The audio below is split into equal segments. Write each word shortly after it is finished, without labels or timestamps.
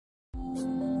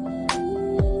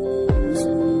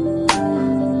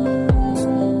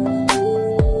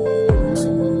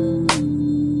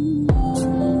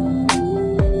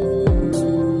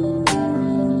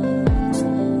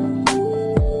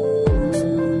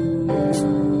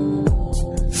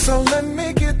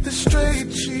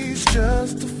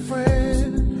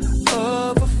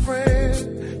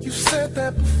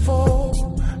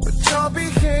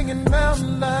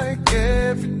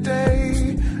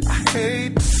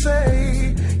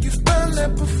say you've done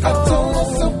that before. I told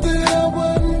myself that I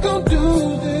wasn't gonna do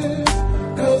this,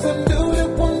 'cause I knew that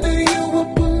one day you would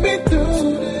put me through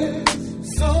this.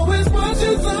 So as much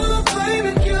as I'm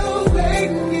blaming you,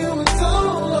 hating you, it's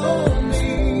all on me.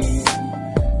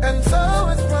 And so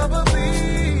it's probably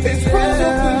my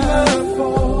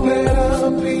fault that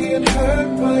I'm being hurt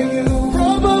by you.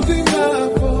 Probably my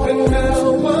fault, and now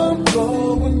I'm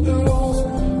going through.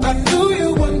 I knew you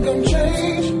weren't gonna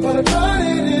change, but I tried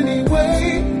it anyway.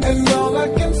 And all I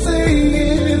can say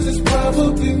is it's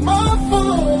probably my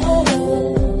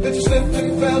fault that you slipped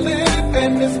and fell in it,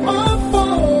 and it's my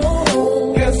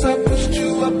fault. Guess I pushed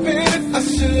you up in it. I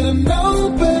should've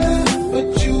known better, but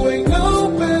you ain't no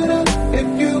better. If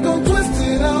you gon' twist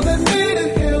it, I'll admit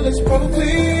it. Hell, it's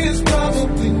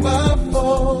probably my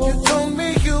fault. You told me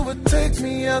you would take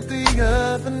me out the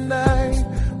other night.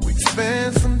 We'd spend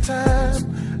some time.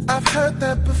 I've heard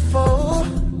that before,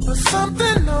 but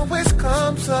something always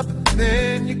comes up, and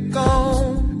then you're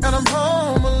gone, and I'm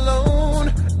home alone.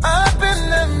 I've been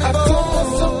letting go. I told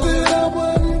myself that I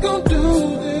wasn't gonna do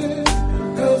this,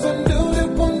 'cause I knew that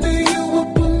one day you would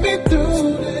put me through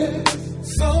this.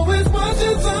 So as much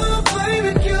as I'm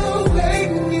blaming you,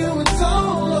 hating you, it's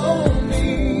all on me.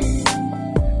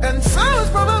 And so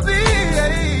it's probably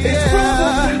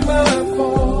my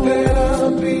fault that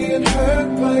I'm being hurt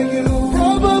by you.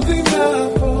 Probably my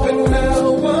fault, and now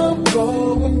I'm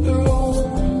going through.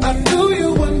 I knew you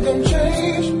weren't gonna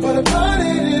change, but I tried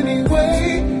it anyway.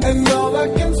 And all I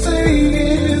can say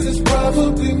is it's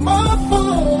probably my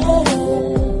fault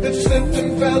that you slipped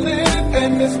and fell in it,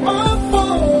 and it's my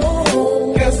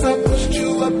fault. Guess I pushed you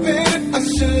up in it. I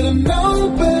should've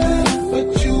known better, but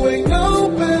you ain't no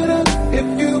better. If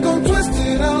you gon' twist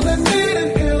it, I'll admit it.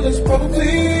 Hell, it's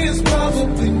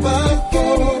probably my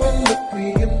fault. And look me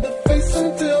in the face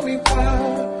and tell me why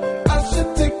I should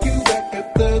take you back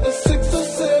after the 6th or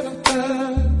 7th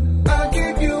time. I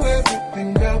gave you everything,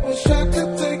 I wish I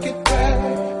could take it back.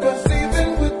 'Cause even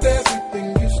with everything,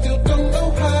 you still don't know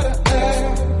how to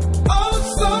act. I'm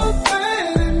so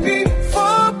mad at me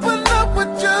for putting up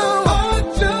with you. I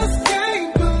just can't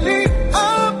believe I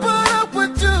put up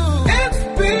with you. It's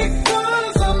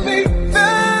because of me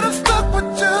that I'm stuck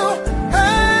with you.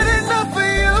 Had enough of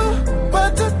you, but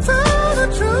to tell the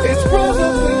truth, it's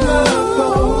probably my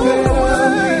fault that I'm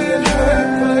being hurt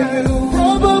by you.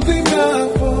 Probably my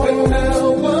fault, and now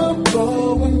I'm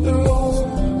going through.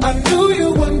 I knew you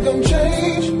weren't gonna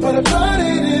change, but I tried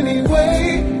it anyway.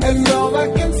 And all I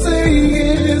can say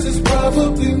is it's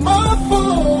probably my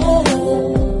fault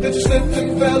that you slipped and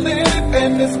fell in it,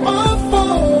 and it's my fault.